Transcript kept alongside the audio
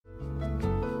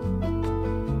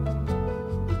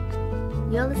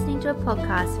You're listening to a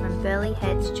podcast from Burleigh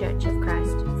Heads Church of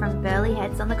Christ, from Burleigh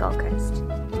Heads on the Gold Coast.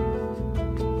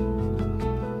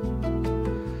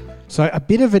 So a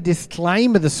bit of a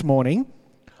disclaimer this morning.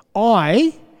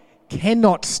 I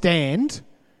cannot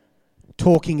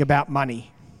talking about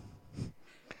money.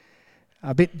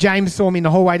 James saw me in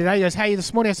the hallway today. He goes, "How are you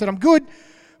this morning?" I said, "I'm good,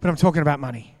 but I'm talking about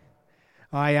money."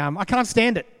 I can't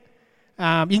stand it. You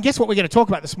can guess what we're going to talk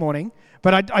about this morning,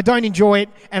 but I don't enjoy it,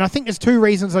 and I think there's two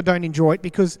reasons I don't enjoy it,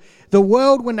 because the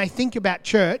world, when they think about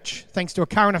church, thanks to a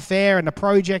current affair and the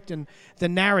project and the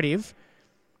narrative,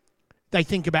 they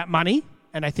think about money,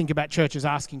 and they think about churches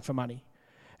asking for money.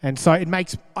 And so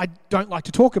I don't like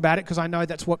to talk about it because I know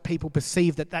that's what people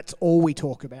perceive, that's all we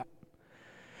talk about.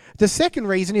 The second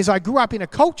reason is I grew up in a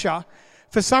culture,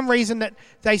 for some reason, that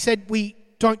they said we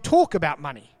don't talk about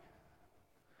money.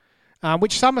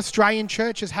 Which some Australian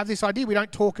churches have this idea, we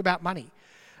don't talk about money.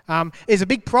 There's a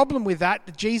big problem with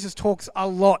that Jesus talks a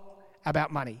lot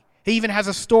about money. He even has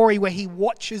a story where he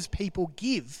watches people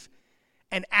give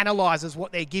and analyses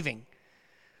what they're giving.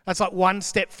 That's like one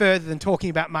step further than talking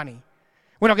about money.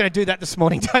 We're not going to do that this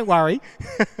morning, don't worry.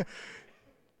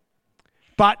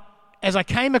 But as I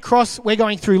came across, we're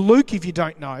going through Luke, if you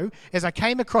don't know, as I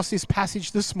came across this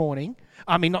passage this morning,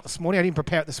 not this morning, I didn't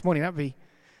prepare it this morning, that would be...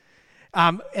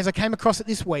 as I came across it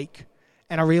this week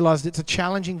and I realised it's a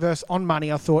challenging verse on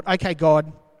money, I thought, okay,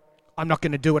 God, I'm not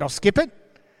going to do it, I'll skip it.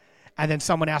 And then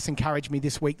someone else encouraged me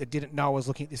this week that didn't know I was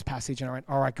looking at this passage, and I went,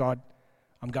 all right, God,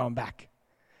 I'm going back.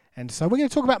 And so we're going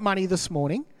to talk about money this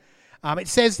morning. It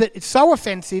says that it's so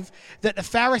offensive that the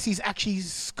Pharisees actually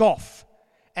scoff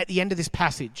at the end of this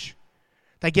passage.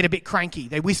 They get a bit cranky.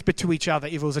 They whisper to each other,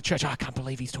 if it was a church, I can't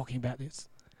believe he's talking about this.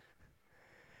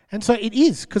 And so it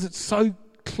is, because it's so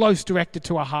close directed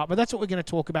to our heart, but that's what we're going to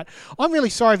talk about. I'm really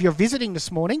sorry if you're visiting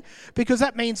this morning, because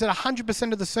that means that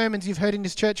 100% of the sermons you've heard in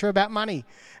this church are about money.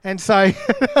 And so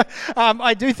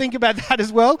I do think about that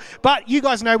as well. But you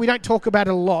guys know we don't talk about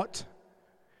it a lot,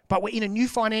 but we're in a new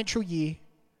financial year.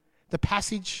 The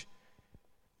passage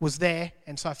was there,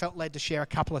 and so I felt led to share a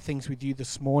couple of things with you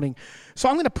this morning. So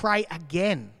I'm going to pray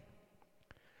again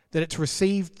that it's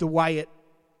received the way it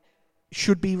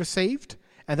should be received,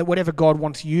 and that whatever God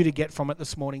wants you to get from it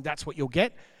this morning, that's what you'll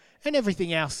get. And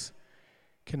everything else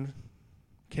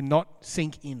cannot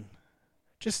sink in.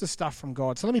 Just the stuff from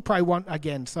God. So let me pray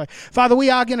again. So, Father, we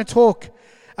are going to talk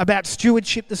about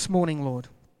stewardship this morning, Lord.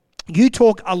 You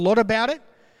talk a lot about it.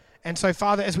 And so,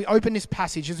 Father, as we open this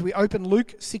passage, as we open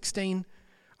Luke 16,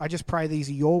 I just pray these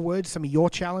are your words, some of your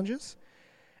challenges.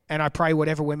 And I pray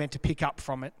whatever we're meant to pick up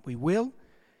from it, we will.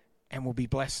 And we'll be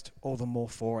blessed all the more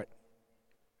for it.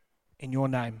 In your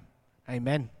name,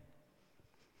 amen.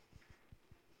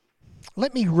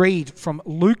 Let me read from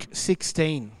Luke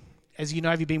 16. As you know,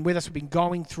 if you've been with us, we've been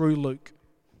going through Luke.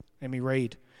 Let me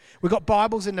read. We've got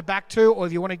Bibles in the back too, or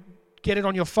if you want to get it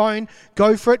on your phone,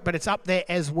 go for it, but it's up there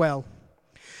as well.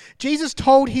 Jesus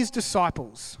told his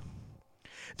disciples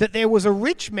that there was a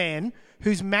rich man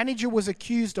whose manager was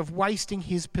accused of wasting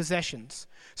his possessions.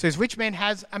 So this rich man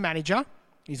has a manager.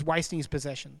 He's wasting his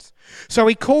possessions. So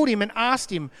he called him and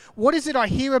asked him, "What is it I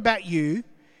hear about you?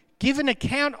 Give an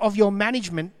account of your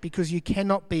management, because you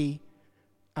cannot be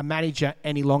a manager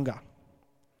any longer."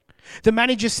 The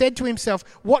manager said to himself,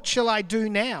 "What shall I do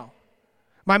now?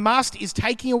 My master is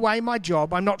taking away my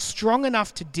job. I'm not strong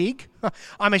enough to dig.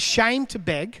 I'm ashamed to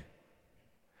beg.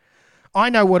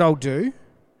 I don't know what I'll do,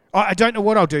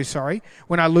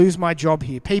 when I lose my job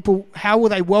here. People, how will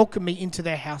they welcome me into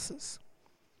their houses?"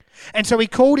 And so he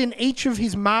called in each of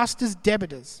his master's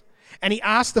debtors, and he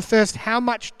asked the first, "How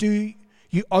much do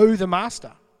you owe the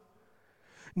master?"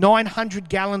 900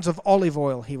 gallons of olive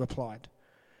oil, he replied.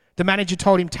 The manager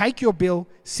told him, "Take your bill,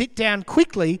 sit down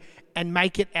quickly, and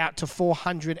make it out to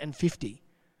 450.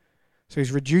 So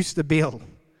he's reduced the bill.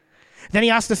 Then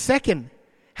he asked the second,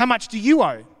 "How much do you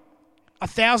owe?"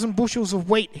 1,000 bushels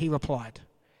of wheat, he replied.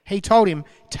 He told him,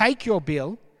 "Take your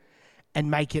bill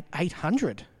and make it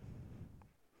 800.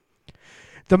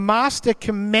 The master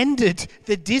commended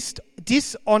the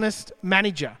dishonest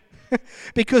manager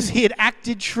because he had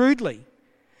acted shrewdly.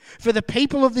 For the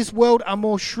people of this world are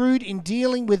more shrewd in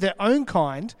dealing with their own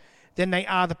kind than they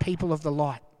are the people of the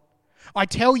light. I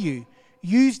tell you,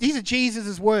 these are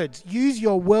Jesus' words, use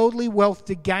your worldly wealth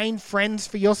to gain friends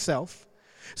for yourself,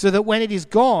 so that when it is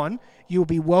gone, you will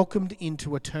be welcomed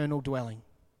into eternal dwelling.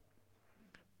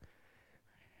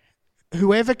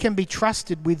 Whoever can be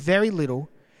trusted with very little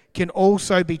can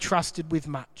also be trusted with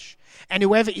much. And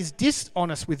whoever is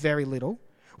dishonest with very little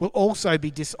will also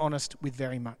be dishonest with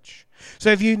very much. So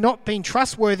if you've not been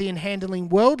trustworthy in handling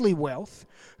worldly wealth,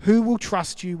 who will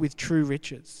trust you with true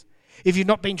riches? If you've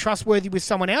not been trustworthy with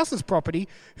someone else's property,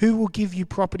 who will give you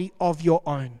property of your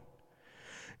own?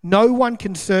 No one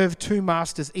can serve two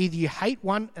masters. Either you hate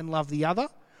one and love the other,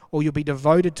 or you'll be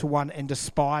devoted to one and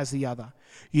despise the other.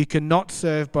 You cannot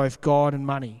serve both God and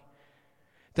money.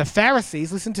 The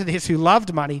Pharisees, listen to this, who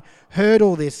loved money, heard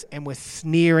all this and were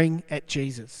sneering at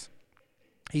Jesus.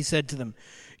 He said to them,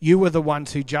 "You are the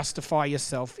ones who justify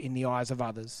yourself in the eyes of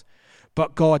others,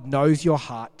 but God knows your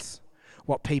hearts.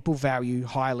 What people value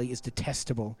highly is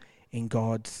detestable in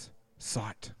God's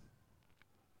sight."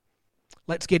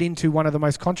 Let's get into one of the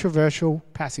most controversial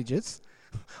passages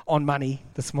on money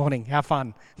this morning. How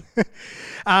fun.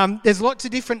 There's lots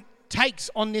of different takes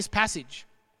on this passage,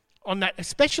 on that,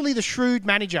 especially the shrewd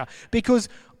manager, because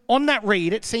on that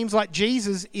read, it seems like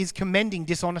Jesus is commending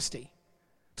dishonesty.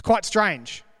 It's quite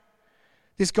strange.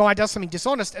 This guy does something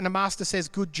dishonest and the master says,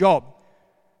 "Good job."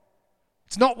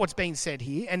 It's not what's being said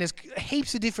here, and there's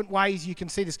heaps of different ways you can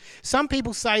see this. Some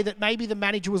people say that maybe the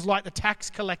manager was like the tax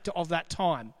collector of that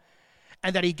time,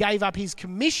 and that he gave up his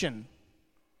commission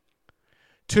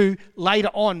to later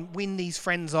on win these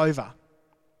friends over.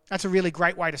 That's a really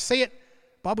great way to see it.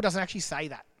 The Bible doesn't actually say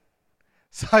that.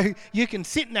 So you can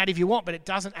sit in that if you want, but it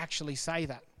doesn't actually say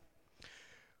that.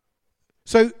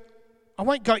 So I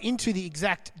won't go into the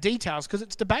exact details because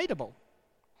it's debatable.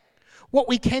 What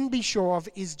we can be sure of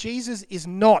is Jesus is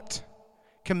not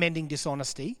commending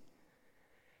dishonesty,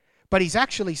 but he's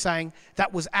actually saying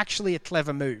that was actually a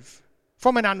clever move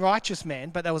from an unrighteous man,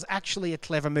 but that was actually a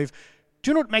clever move.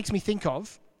 Do you know what it makes me think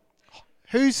of?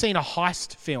 Who's seen a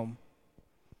heist film?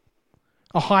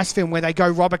 A heist film where they go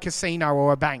rob a casino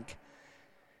or a bank.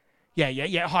 Yeah,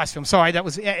 heist film. Sorry, that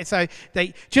was... Yeah, so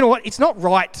do you know what? It's not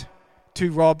right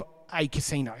to rob a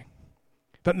casino,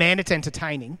 but man, it's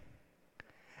entertaining.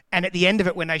 And at the end of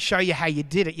it, when they show you how you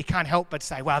did it, you can't help but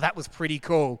say, wow, that was pretty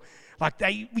cool. Like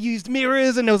they used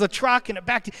mirrors and there was a truck and it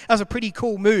backed. That was a pretty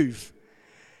cool move.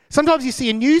 Sometimes you see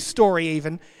a news story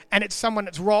even, and it's someone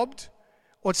that's robbed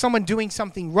or it's someone doing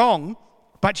something wrong,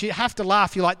 but you have to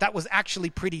laugh. You're like, that was actually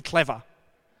pretty clever.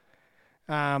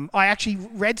 I actually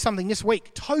read something this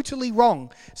week, totally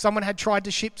wrong. Someone had tried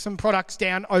to ship some products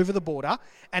down over the border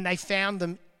and they found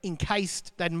them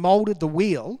encased, they'd molded the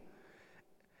wheel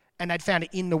and they'd found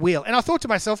it in the wheel. And I thought to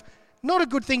myself, not a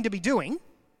good thing to be doing,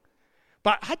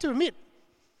 but I had to admit,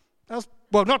 that was,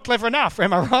 well, not clever enough,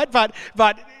 am I right? But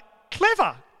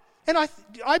clever. And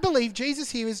I believe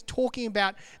Jesus here is talking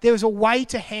about there is a way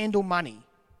to handle money,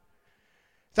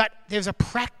 that there's a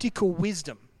practical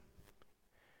wisdom,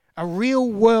 a real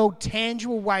world,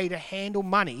 tangible way to handle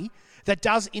money that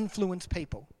does influence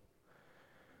people.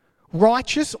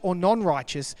 Righteous or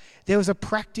non-righteous, there is a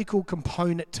practical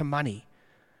component to money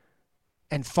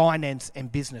and finance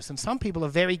and business. And some people are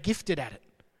very gifted at it.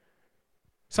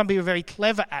 Some people are very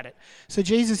clever at it. So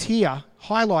Jesus here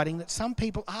highlighting that some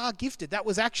people are gifted. That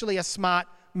was actually a smart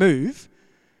move,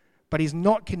 but he's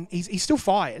still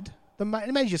fired. The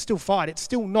manager's still fired. It's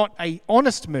still not an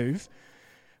honest move.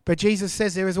 But Jesus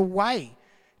says there is a way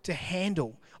to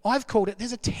handle. I've called it,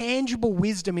 there's a tangible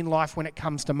wisdom in life when it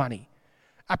comes to money.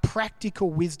 A practical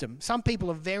wisdom. Some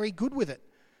people are very good with it.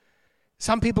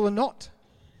 Some people are not.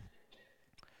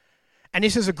 And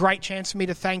this is a great chance for me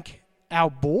to thank our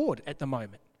board at the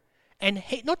moment. And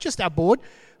not just our board,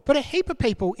 but a heap of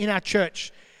people in our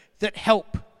church that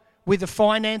help with the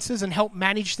finances and help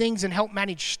manage things and help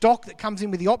manage stock that comes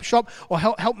in with the op shop, or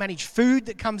help manage food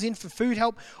that comes in for food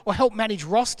help, or help manage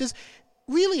rosters.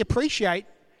 Really appreciate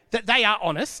that they are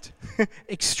honest,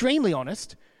 extremely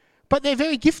honest, but they're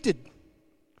very gifted,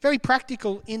 very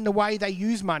practical in the way they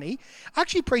use money. I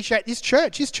actually appreciate this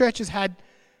church. This church has had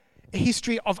a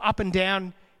history of up and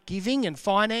down giving and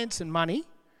finance and money,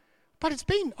 but it's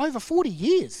been over 40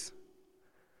 years.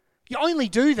 You only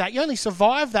do that, you only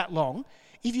survive that long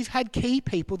if you've had key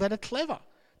people that are clever,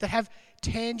 that have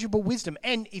tangible wisdom,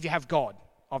 and if you have God,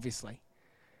 obviously.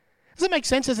 Does that make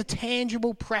sense? There's a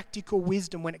tangible, practical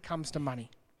wisdom when it comes to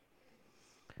money.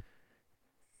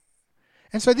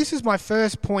 And so this is my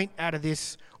first point out of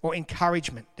this, or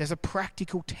encouragement. There's a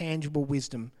practical, tangible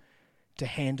wisdom to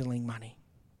handling money.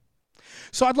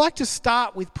 So I'd like to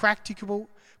start with practical,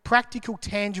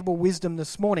 tangible wisdom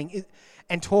this morning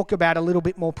and talk about a little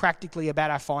bit more practically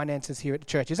about our finances here at the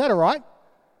church. Is that all right?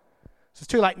 So it's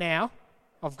too late now.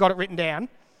 I've got it written down,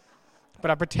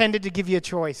 but I pretended to give you a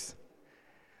choice.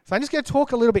 So I'm just going to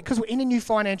talk a little bit because we're in a new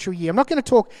financial year. I'm not going to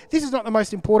talk, this is not the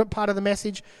most important part of the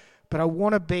message, but I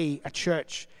want to be a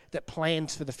church that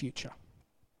plans for the future.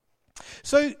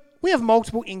 So we have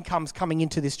multiple incomes coming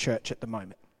into this church at the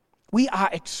moment. We are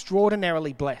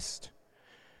extraordinarily blessed.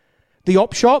 The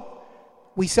op shop,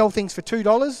 We sell things for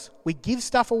 $2. We give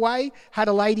stuff away. Had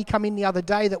a lady come in the other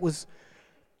day that was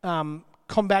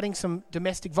combating some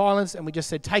domestic violence, and we just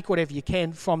said, take whatever you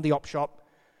can from the op shop.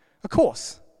 Of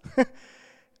course.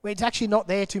 It's actually not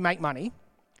there to make money,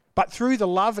 but through the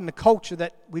love and the culture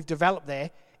that we've developed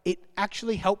there, it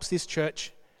actually helps this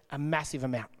church a massive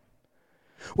amount.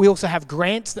 We also have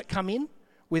grants that come in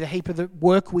with a heap of the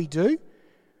work we do.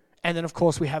 And then, of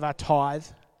course, we have our tithe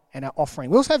and our offering.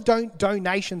 We also have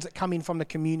donations that come in from the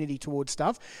community towards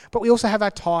stuff, but we also have our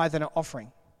tithe and our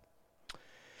offering.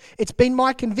 It's been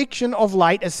my conviction of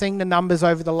late as seeing the numbers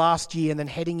over the last year and then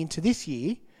heading into this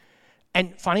year,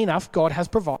 and funny enough, God has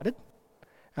provided.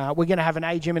 We're going to have an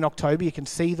AGM in October. You can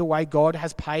see the way God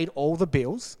has paid all the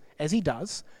bills, as he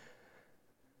does.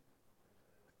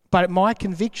 But my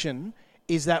conviction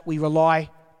is that we rely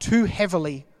too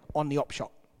heavily on the op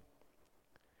shop.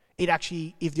 It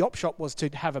actually, if the op shop was to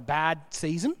have a bad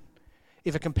season,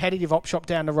 if a competitive op shop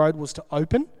down the road was to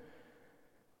open,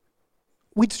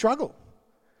 we'd struggle.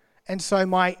 And so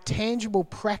my tangible,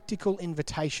 practical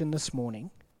invitation this morning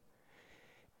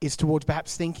is towards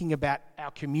perhaps thinking about our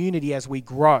community as we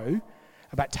grow,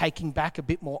 about taking back a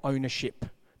bit more ownership.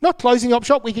 Not closing the op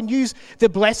shop. We can use the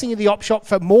blessing of the op shop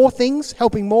for more things,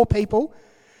 helping more people.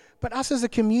 But us as a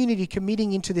community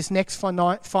committing into this next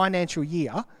financial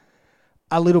year,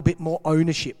 a little bit more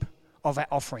ownership of our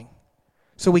offering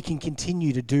so we can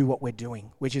continue to do what we're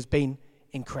doing, which has been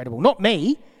incredible. Not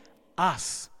me,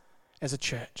 us as a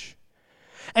church.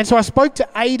 And so I spoke to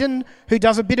Aidan, who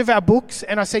does a bit of our books,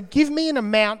 and I said, give me an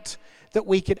amount that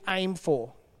we could aim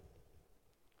for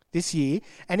this year.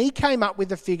 And he came up with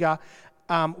the figure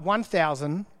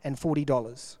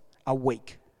 $1,040 a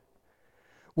week.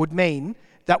 Would mean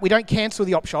that we don't cancel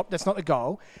the op shop, that's not the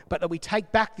goal, but that we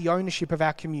take back the ownership of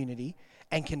our community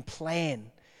and can plan.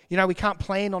 You know, we can't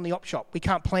plan on the op shop. We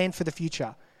can't plan for the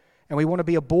future. And we want to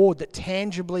be a board that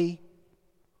tangibly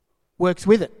works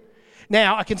with it.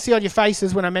 Now, I can see on your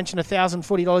faces when I mention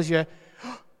 $1,040, you're,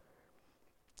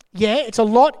 yeah, it's a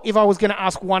lot if I was going to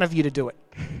ask one of you to do it.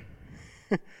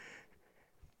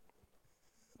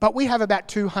 But we have about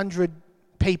 200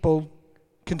 people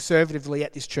conservatively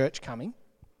at this church coming.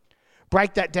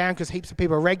 Break that down because heaps of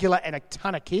people are regular and a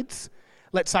ton of kids.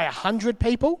 Let's say 100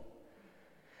 people.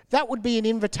 That would be an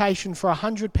invitation for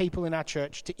 100 people in our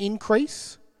church to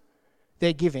increase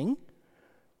their giving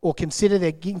or consider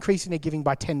their increasing their giving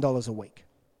by $10 a week.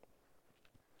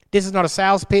 This is not a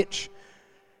sales pitch.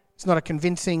 It's not a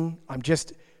convincing. I'm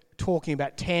just talking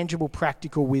about tangible,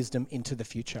 practical wisdom into the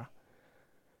future.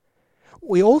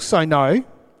 We also know,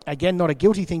 again, not a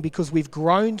guilty thing, because we've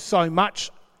grown so much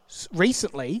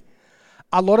recently,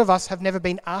 a lot of us have never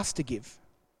been asked to give.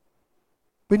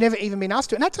 We've never even been asked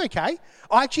to, and that's okay.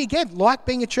 I actually, again, like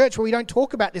being a church where we don't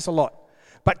talk about this a lot,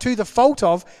 but to the fault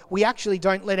of, we actually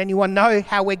don't let anyone know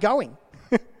how we're going.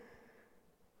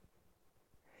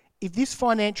 If this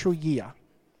financial year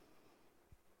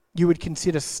you would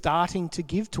consider starting to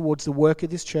give towards the work of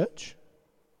this church,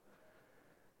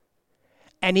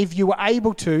 and if you were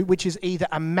able to, which is either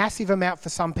a massive amount for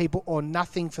some people or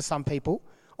nothing for some people,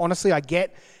 honestly, I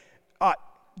get...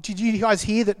 did you guys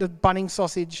hear that the Bunnings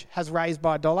sausage has raised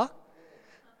by $1?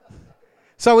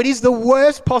 So it is the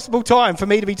worst possible time for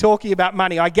me to be talking about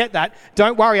money. I get that.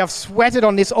 Don't worry, I've sweated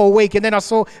on this all week. And then I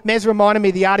saw Mez reminded me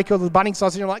of the article of the Bunnings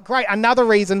sausage. And I'm like, great, another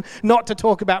reason not to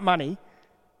talk about money.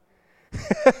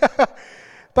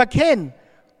 But Ken,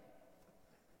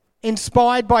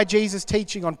 inspired by Jesus'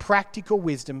 teaching on practical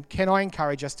wisdom, can I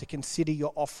encourage us to consider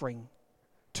your offering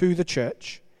to the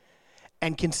church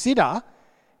and consider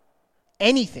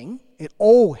anything, it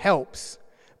all helps,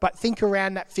 but think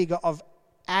around that figure of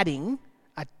adding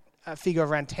a figure of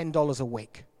around $10 a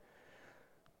week,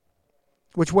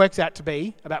 which works out to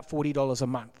be about $40 a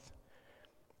month.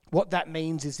 What that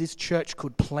means is this church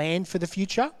could plan for the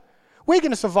future. We're going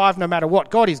to survive no matter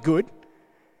what. God is good,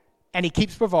 and he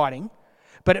keeps providing,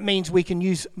 but it means we can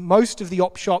use most of the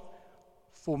op shop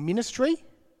for ministry,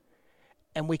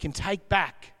 and we can take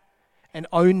back and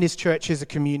own this church as a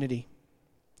community.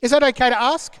 Is that okay to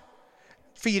ask?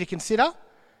 For you to consider?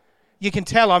 You can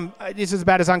tell this is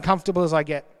about as uncomfortable as I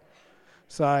get.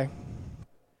 So,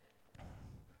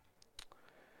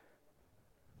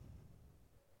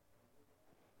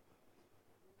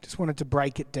 just wanted to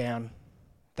break it down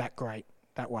that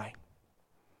way.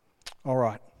 All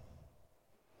right.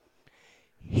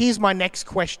 Here's my next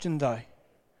question though.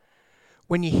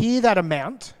 When you hear that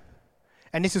amount,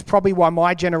 and this is probably why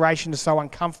my generation is so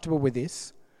uncomfortable with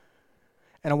this,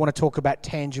 and I want to talk about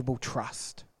tangible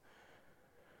trust.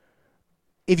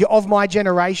 If you're of my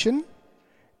generation,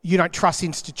 you don't trust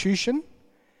institution,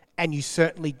 and you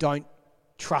certainly don't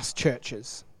trust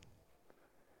churches.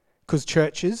 Because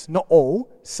churches, not all,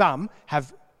 some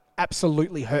have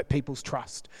absolutely hurt people's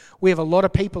trust. We have a lot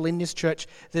of people in this church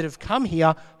that have come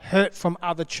here hurt from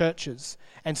other churches.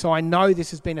 And so I know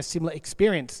this has been a similar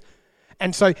experience.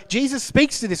 And so Jesus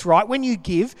speaks to this, right? When you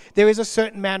give, there is a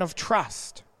certain amount of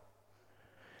trust.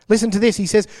 Listen to this. He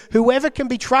says, whoever can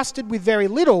be trusted with very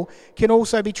little can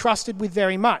also be trusted with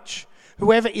very much.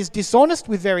 Whoever is dishonest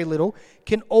with very little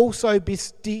can also be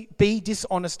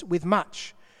dishonest with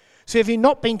much. So if you've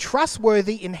not been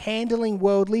trustworthy in handling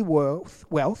worldly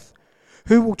wealth,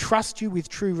 who will trust you with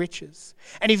true riches?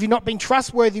 And if you've not been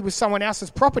trustworthy with someone else's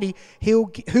property,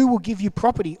 who will give you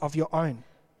property of your own?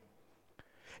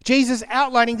 Jesus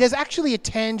outlining there's actually a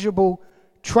tangible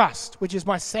trust, which is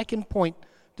my second point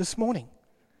this morning.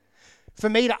 For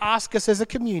me to ask us as a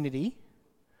community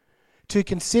to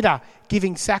consider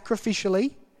giving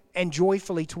sacrificially and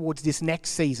joyfully towards this next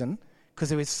season, because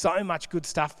there is so much good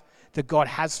stuff that God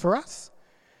has for us,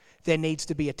 there needs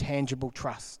to be a tangible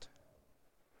trust.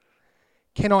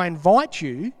 Can I invite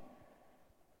you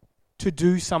to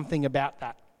do something about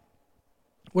that?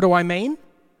 What do I mean?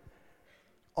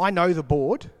 I know the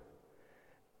board,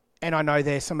 and I know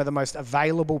they're some of the most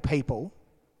available people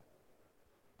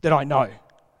that I know.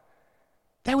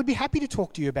 They would be happy to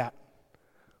talk to you about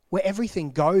where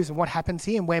everything goes and what happens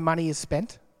here and where money is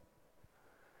spent.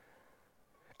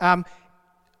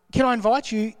 Can I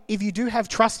invite you, if you do have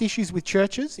trust issues with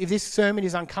churches, if this sermon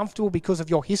is uncomfortable because of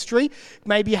your history,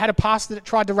 maybe you had a pastor that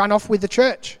tried to run off with the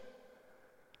church.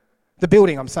 The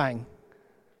building, I'm saying.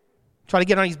 Tried to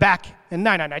get on his back. And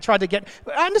no, tried to get...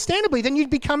 Understandably, then you'd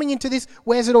be coming into this,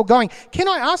 where's it all going? Can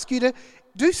I ask you to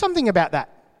do something about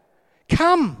that?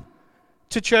 Come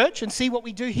to church and see what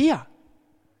we do here.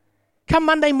 Come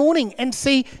Monday morning and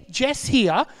see Jess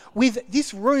here with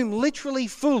this room literally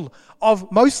full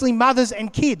of mostly mothers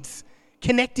and kids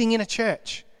connecting in a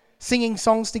church, singing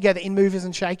songs together in movers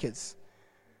and shakers.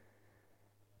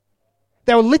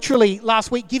 They were literally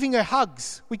last week giving her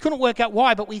hugs. We couldn't work out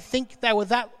why, but we think they were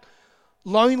that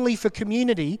lonely for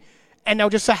community and they were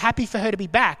just so happy for her to be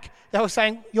back. They were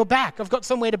saying, you're back. I've got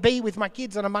somewhere to be with my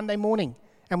kids on a Monday morning.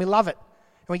 And we love it.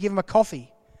 And we give them a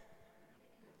coffee.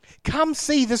 Come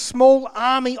see the small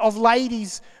army of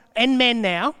ladies and men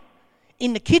now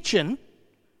in the kitchen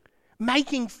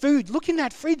making food. Look in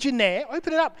that fridge in there.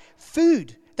 Open it up.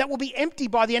 Food that will be empty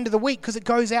by the end of the week because it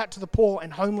goes out to the poor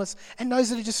and homeless and those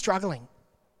that are just struggling.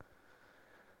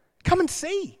 Come and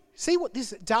see. See what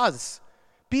this does.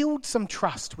 Build some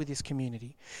trust with this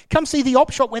community. Come see the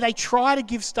op shop where they try to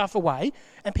give stuff away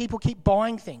and people keep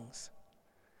buying things.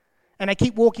 And they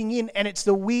keep walking in and it's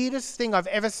the weirdest thing I've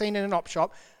ever seen in an op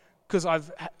shop, because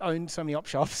I've owned so many op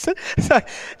shops. So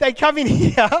they come in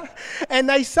here and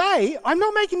they say, I'm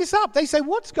not making this up. They say,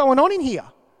 what's going on in here?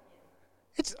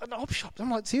 It's an op shop. I'm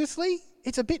like, seriously?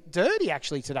 It's a bit dirty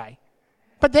actually today.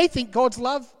 But they think God's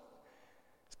love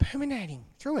is permeating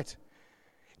through it.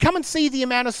 Come and see the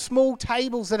amount of small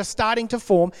tables that are starting to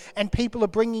form and people are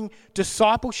bringing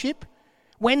discipleship.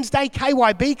 Wednesday,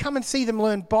 KYB, come and see them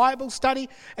learn Bible study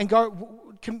and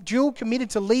go, Jill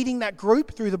committed to leading that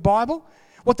group through the Bible.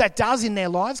 What that does in their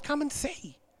lives, come and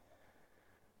see.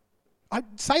 I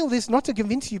say all this not to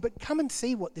convince you, but come and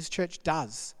see what this church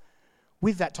does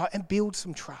with that type and build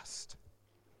some trust.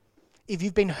 If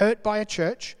you've been hurt by a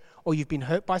church or you've been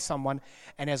hurt by someone,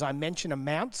 and as I mentioned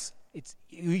amounts,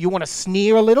 you want to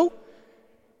sneer a little,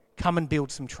 come and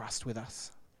build some trust with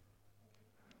us.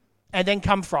 And then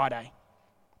come Friday,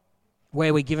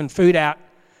 where we're giving food out,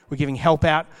 we're giving help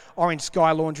out. Orange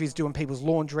Sky Laundry is doing people's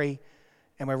laundry,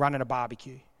 and we're running a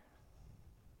barbecue.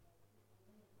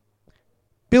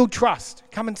 Build trust.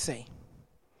 Come and see.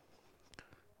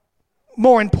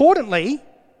 More importantly,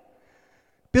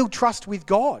 build trust with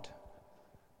God.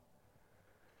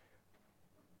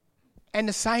 And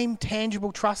the same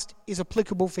tangible trust is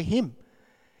applicable for Him.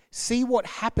 See what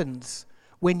happens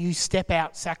when you step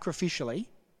out sacrificially.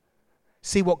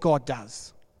 See what God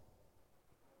does.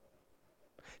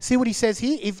 See what He says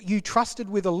here? If you trusted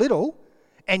with a little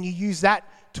and you use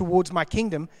that towards my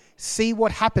kingdom, see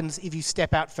what happens if you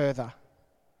step out further.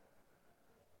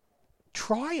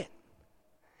 Try it.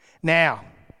 Now,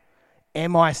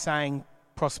 am I saying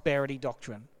prosperity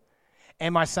doctrine?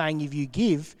 Am I saying if you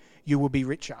give, you will be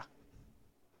richer?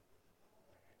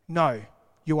 No,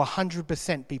 you'll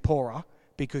 100% be poorer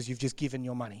because you've just given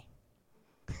your money.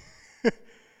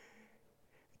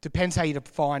 Depends how you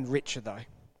define richer though.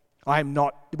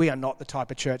 We are not the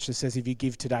type of church that says if you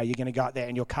give today, you're going to go out there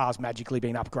and your car's magically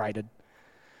been upgraded.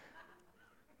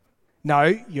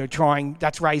 No,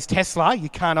 that's Ray's Tesla. You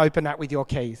can't open that with your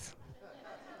keys.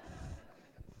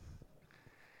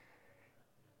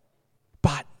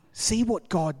 See what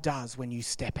God does when you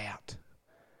step out.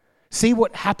 See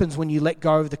what happens when you let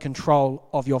go of the control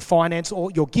of your finance or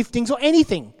your giftings or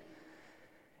anything.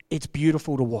 It's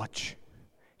beautiful to watch.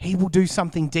 He will do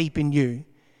something deep in you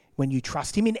when you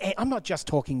trust him. I'm not just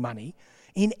talking money.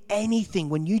 In anything,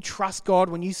 when you trust God,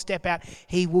 when you step out,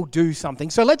 he will do something.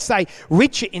 So let's say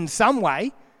richer in some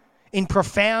way, in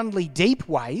profoundly deep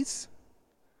ways.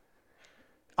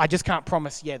 I just can't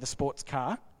promise, the sports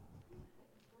car.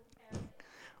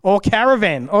 Or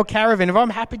caravan. If I'm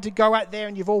happy to go out there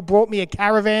and you've all brought me a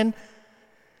caravan,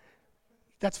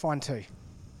 that's fine too.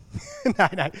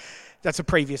 No, that's a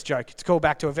previous joke. It's called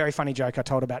back to a very funny joke I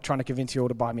told about trying to convince you all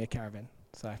to buy me a caravan.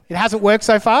 So it hasn't worked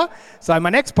so far. So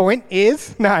my next point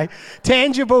is,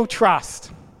 tangible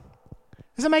trust.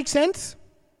 Does that make sense?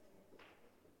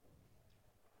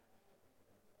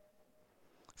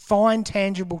 Find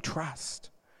tangible trust.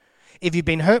 If you've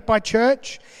been hurt by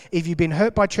church, if you've been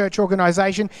hurt by church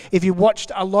organisation, if you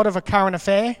watched a lot of A Current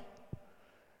Affair,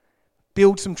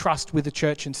 build some trust with the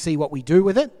church and see what we do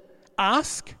with it.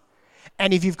 Ask.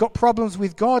 And if you've got problems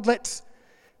with God, let's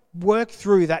work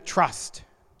through that trust.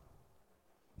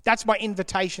 That's my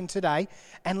invitation today.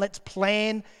 And let's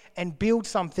plan and build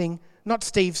something, not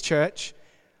Steve's church.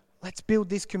 Let's build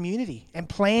this community and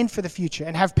plan for the future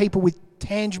and have people with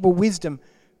tangible wisdom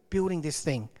building this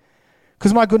thing.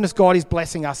 Because my goodness, God is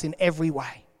blessing us in every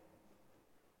way.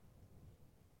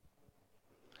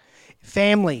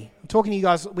 Family, I'm talking to you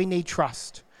guys, we need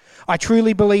trust. I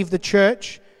truly believe the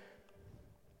church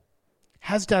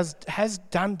has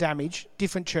done damage,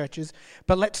 different churches,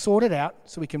 but let's sort it out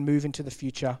so we can move into the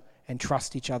future and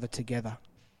trust each other together.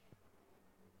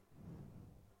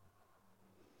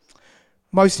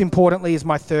 Most importantly is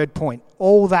my third point.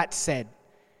 All that said,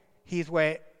 here's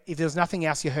where, if there's nothing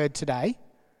else you heard today,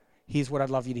 here's what I'd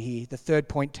love you to hear. The third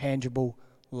point, tangible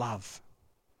love.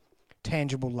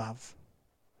 Tangible love.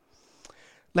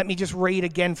 Let me just read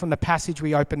again from the passage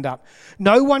we opened up.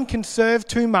 No one can serve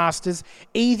two masters.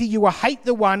 Either you will hate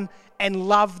the one and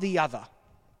love the other.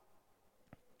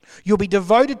 You'll be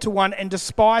devoted to one and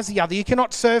despise the other. You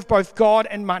cannot serve both God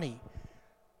and money.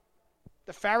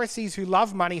 The Pharisees who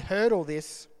love money heard all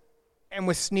this and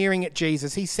were sneering at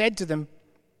Jesus. He said to them,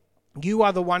 you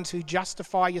are the ones who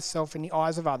justify yourself in the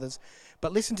eyes of others.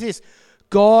 But listen to this.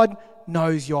 God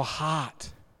knows your heart.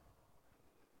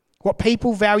 What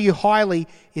people value highly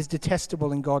is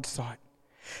detestable in God's sight.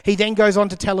 He then goes on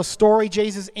to tell a story,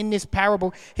 Jesus, in this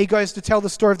parable. He goes to tell the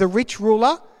story of the rich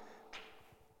ruler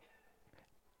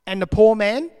and the poor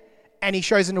man. And he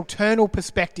shows an eternal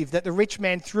perspective that the rich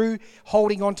man, through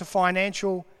holding on to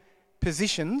financial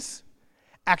positions,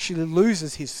 actually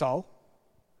loses his soul.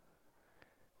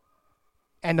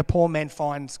 And the poor man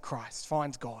finds Christ,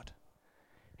 finds God.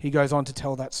 He goes on to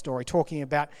tell that story, talking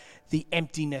about the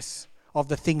emptiness of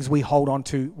the things we hold on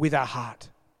to with our heart.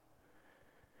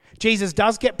 Jesus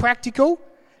does get practical.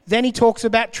 Then he talks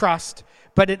about trust.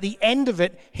 But at the end of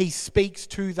it, he speaks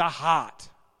to the heart.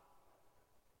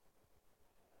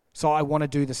 So I want to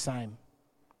do the same.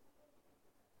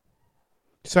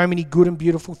 So many good and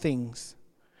beautiful things.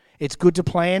 It's good to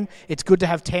plan. It's good to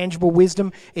have tangible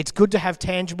wisdom. It's good to have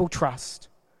tangible trust.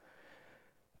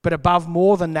 But above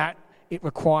more than that, it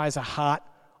requires a heart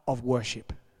of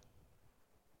worship.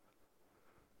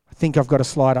 I think I've got a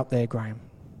slide up there, Graham.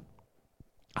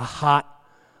 A heart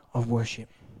of worship.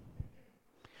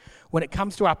 When it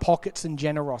comes to our pockets and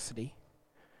generosity,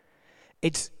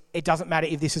 it doesn't matter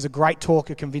if this is a great talk,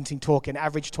 a convincing talk, an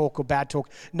average talk or bad talk.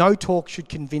 No talk should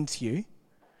convince you.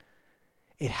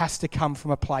 It has to come from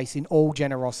a place in all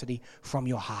generosity from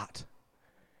your heart.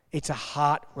 It's a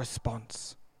heart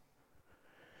response.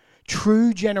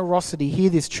 True generosity, hear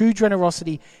this, true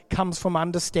generosity comes from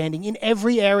understanding in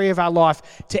every area of our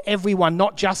life to everyone,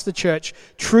 not just the church.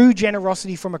 True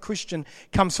generosity from a Christian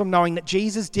comes from knowing that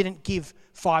Jesus didn't give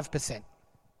 5%.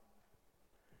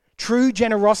 True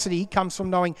generosity comes from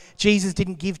knowing Jesus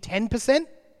didn't give 10%.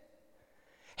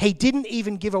 He didn't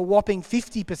even give a whopping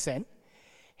 50%.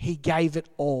 He gave it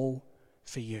all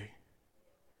for you.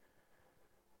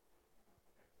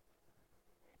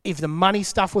 If the money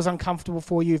stuff was uncomfortable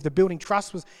for you, if the building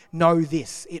trust was, know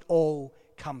this, it all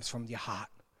comes from your heart.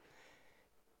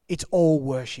 It's all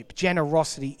worship.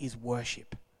 Generosity is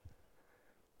worship.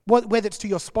 Whether it's to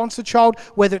your sponsor child,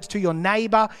 whether it's to your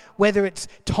neighbour, whether it's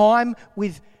time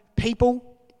with people,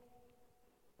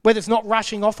 whether it's not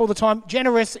rushing off all the time,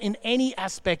 generous in any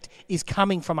aspect is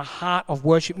coming from a heart of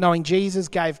worship, knowing Jesus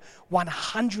gave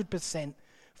 100%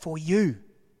 for you.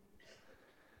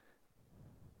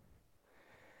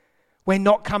 We're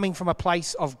not coming from a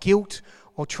place of guilt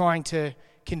or trying to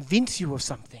convince you of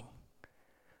something.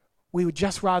 We would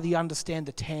just rather understand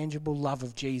the tangible love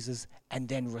of Jesus and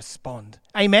then respond.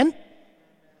 Amen?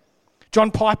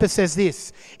 John Piper says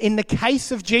this, in the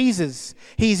case of Jesus,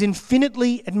 he is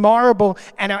infinitely admirable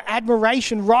and our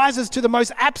admiration rises to the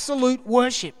most absolute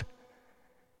worship.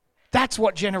 That's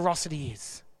what generosity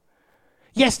is.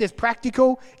 Yes, there's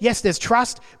practical, yes, there's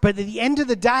trust, but at the end of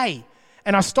the day,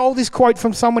 and I stole this quote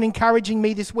from someone encouraging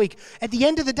me this week, at the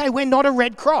end of the day, we're not a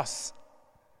Red Cross.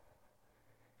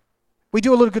 We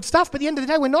do a lot of good stuff, but at the end of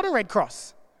the day, we're not a Red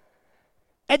Cross.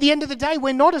 At the end of the day,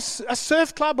 we're not a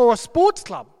surf club or a sports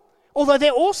club, although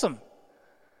they're awesome.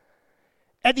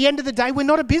 At the end of the day, we're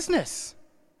not a business.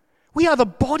 We are the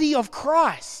body of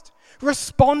Christ,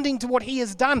 responding to what he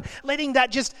has done, letting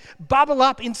that just bubble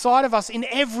up inside of us in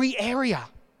every area.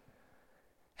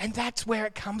 And that's where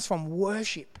it comes from,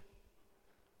 worship.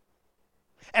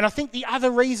 And I think the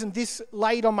other reason this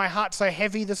laid on my heart so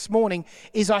heavy this morning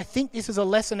is I think this is a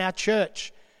lesson our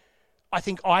church, I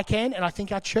think I can, and I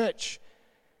think our church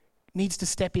needs to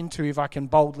step into, if I can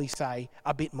boldly say,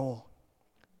 a bit more.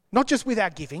 Not just with our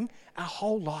giving, our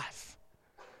whole life.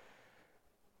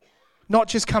 Not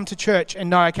just come to church and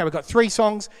know, okay, we've got 3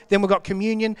 songs, then we've got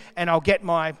communion, and I'll get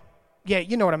my,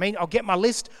 you know what I mean, I'll get my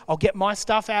list, I'll get my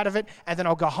stuff out of it, and then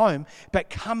I'll go home. But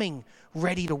coming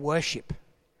ready to worship.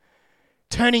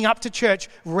 Turning up to church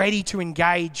ready to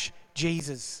engage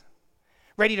Jesus.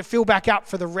 Ready to fill back up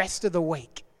for the rest of the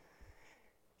week.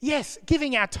 Yes,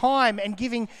 giving our time and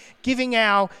giving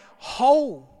our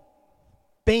whole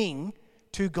being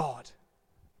to God.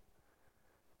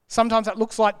 Sometimes that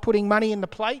looks like putting money in the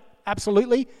plate,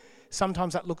 absolutely.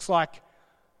 Sometimes that looks like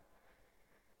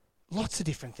lots of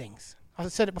different things.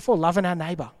 I've said it before, loving our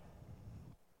neighbour.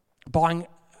 Buying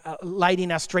a lady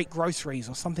in our street groceries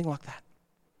or something like that.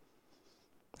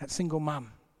 That single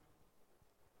mum.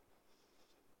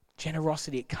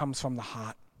 Generosity, it comes from the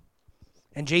heart.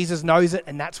 And Jesus knows it,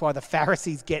 and that's why the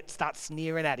Pharisees start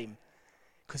sneering at him.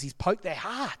 Because he's poked their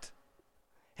heart.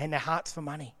 And their heart's for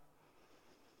money.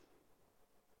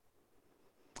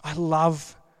 I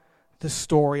love the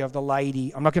story of the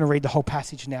lady. I'm not going to read the whole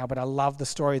passage now, but I love the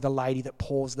story of the lady that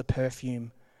pours the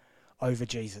perfume over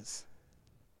Jesus.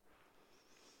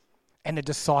 And the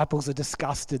disciples are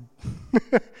disgusted.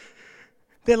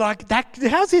 They're like,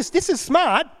 how's this? This is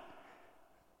smart.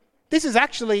 This is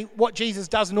actually what Jesus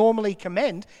does normally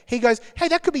commend. He goes, hey,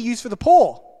 that could be used for the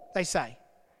poor, they say.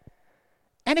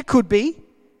 And it could be.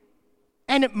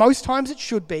 And at most times it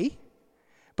should be.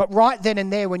 But right then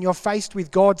and there, when you're faced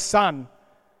with God's Son,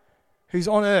 who's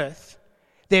on earth,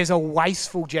 there's a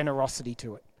wasteful generosity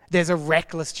to it. There's a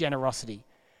reckless generosity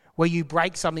where you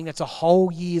break something that's a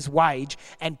whole year's wage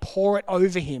and pour it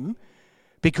over him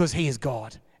because he is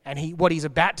God. And what he's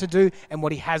about to do and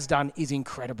what he has done is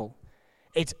incredible.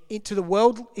 To the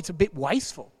world, it's a bit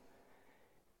wasteful.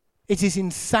 It's this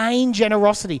insane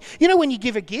generosity. You know when you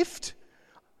give a gift?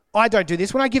 I don't do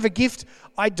this. When I give a gift,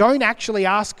 I don't actually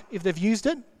ask if they've used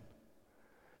it.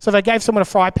 So if I gave someone a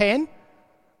fry pan,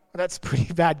 well, that's a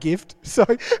pretty bad gift. So,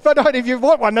 but no, if you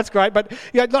want one, that's great. But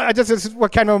this is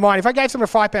what came to my mind. If I gave someone a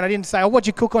fry pan, I didn't say, what'd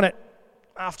you cook on it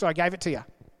after I gave it to you?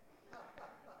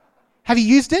 Have you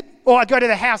used it? Or I go to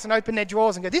the house and open their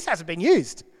drawers and go, this hasn't been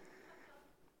used.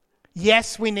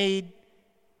 Yes, we need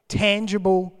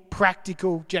tangible,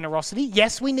 practical generosity.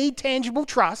 Yes, we need tangible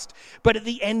trust. But at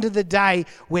the end of the day,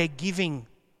 we're giving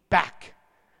back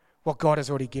what God has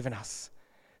already given us.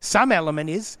 Some element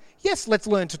is, yes, let's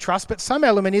learn to trust. But some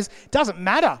element is, doesn't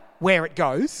matter where it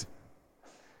goes.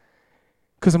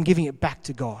 Because I'm giving it back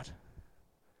to God.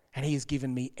 And he has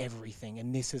given me everything.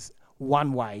 And this is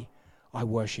one way I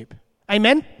worship.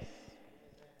 Amen?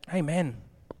 Amen.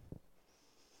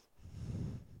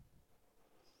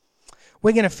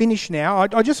 We're going to finish now.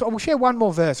 I'll share one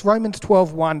more verse. Romans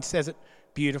 12:1 says it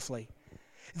beautifully.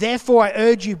 Therefore, I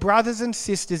urge you, brothers and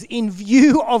sisters, in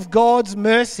view of God's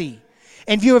mercy,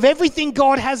 in view of everything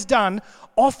God has done,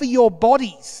 offer your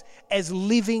bodies as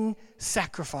living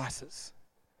sacrifices,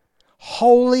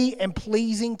 holy and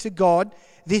pleasing to God.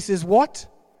 This is what?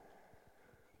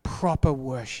 Proper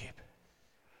worship.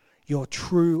 Your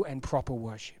true and proper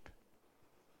worship.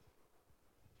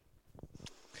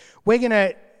 We're going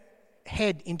to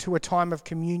head into a time of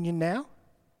communion now.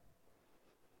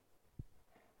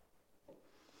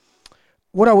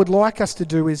 What I would like us to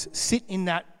do is sit in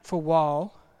that for a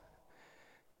while,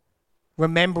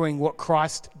 remembering what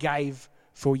Christ gave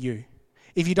for you.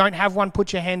 If you don't have one,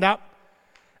 put your hand up.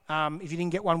 If you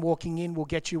didn't get one walking in, we'll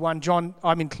get you one. John,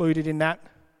 I'm included in that.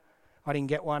 I didn't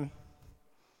get one.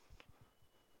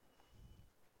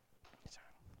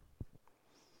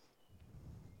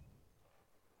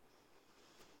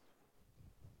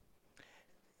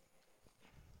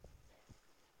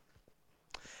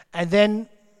 And then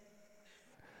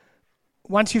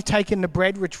once you've taken the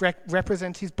bread, which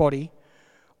represents his body,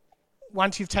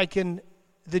 once you've taken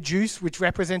the juice, which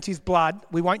represents his blood,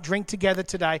 we won't drink together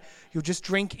today. You'll just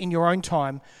drink in your own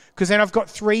time. Because then I've got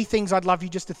 3 things I'd love you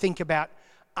just to think about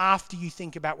after you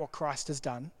think about what Christ has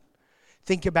done.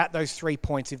 Think about those 3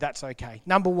 points, if that's okay.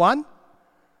 Number 1,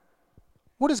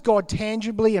 what is God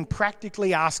tangibly and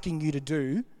practically asking you to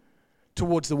do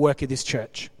towards the work of this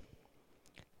church?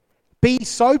 Be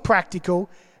so practical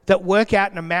that work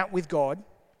out an amount with God,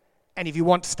 and if you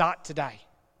want, start today.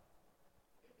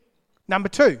 Number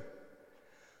 2,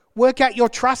 work out your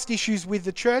trust issues with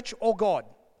the church or God.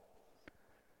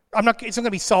 It's not going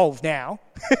to be solved now,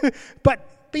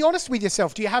 but be honest with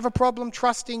yourself. Do you have a problem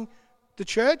trusting the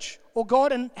church or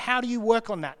God, and how do you work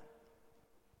on that?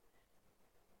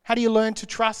 How do you learn to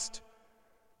trust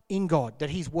in God, that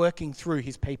he's working through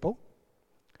his people?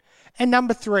 And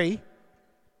number 3,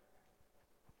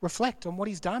 reflect on what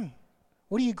he's done.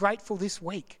 What are you grateful this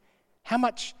week? How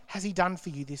much has he done for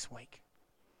you this week?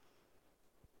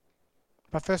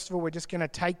 But first of all, we're just going to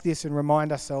take this and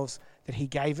remind ourselves that he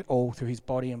gave it all through his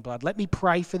body and blood. Let me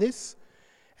pray for this,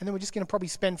 and then we're just going to probably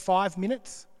spend 5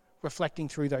 minutes reflecting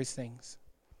through those things.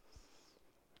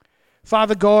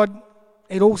 Father God,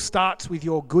 it all starts with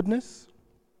your goodness.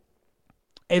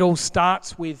 It all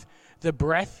starts with the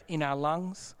breath in our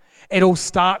lungs. It all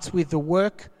starts with the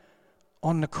work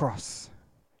on the cross.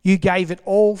 You gave it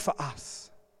all for us.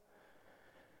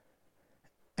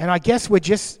 And I guess we're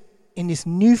just in this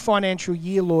new financial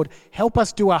year, Lord, help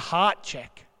us do a heart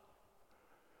check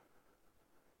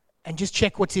and just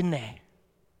check what's in there.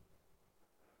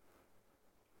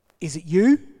 Is it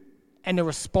you and the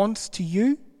response to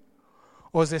you,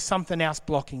 or is there something else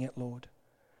blocking it, Lord?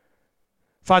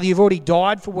 Father, you've already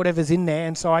died for whatever's in there,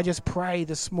 and so I just pray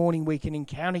this morning we can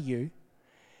encounter you,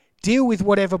 deal with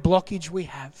whatever blockage we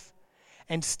have,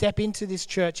 and step into this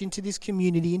church, into this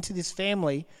community, into this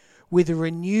family with a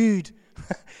renewed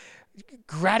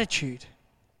gratitude,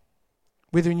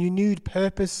 with a renewed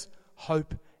purpose,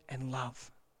 hope, and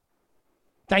love.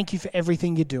 Thank you for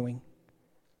everything you're doing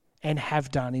and have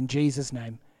done. In Jesus'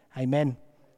 name, amen.